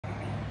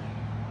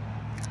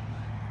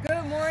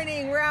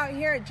morning. We're out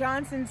here at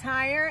Johnson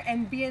Tire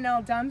and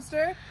B&L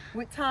Dumpster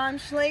with Tom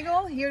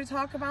Schlegel, here to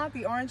talk about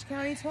the Orange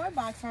County Toy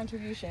Box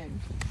contribution.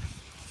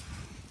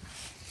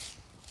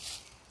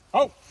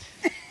 Oh,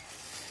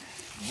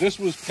 this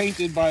was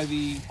painted by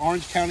the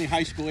Orange County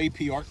High School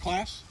AP art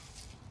class.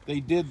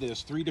 They did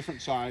this, 3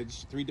 different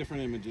sides, 3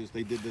 different images.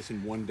 They did this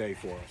in one day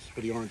for us,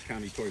 for the Orange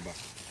County Toy Box.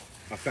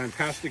 A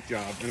fantastic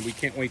job, and we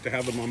can't wait to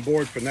have them on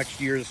board for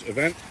next year's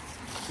event,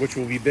 which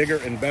will be bigger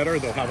and better.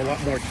 They'll have a lot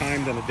more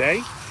time than a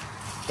day,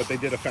 but they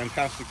did a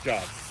fantastic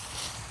job.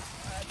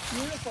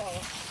 Beautiful.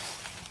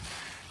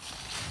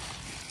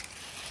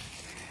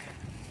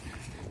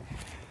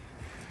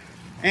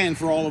 And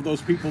for all of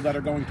those people that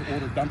are going to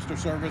order dumpster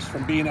service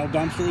from B&L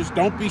Dumpsters,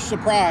 don't be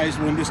surprised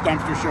when this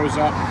dumpster shows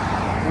up.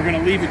 We're going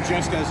to leave it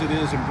just as it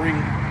is and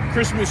bring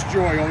Christmas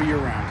joy all year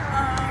round.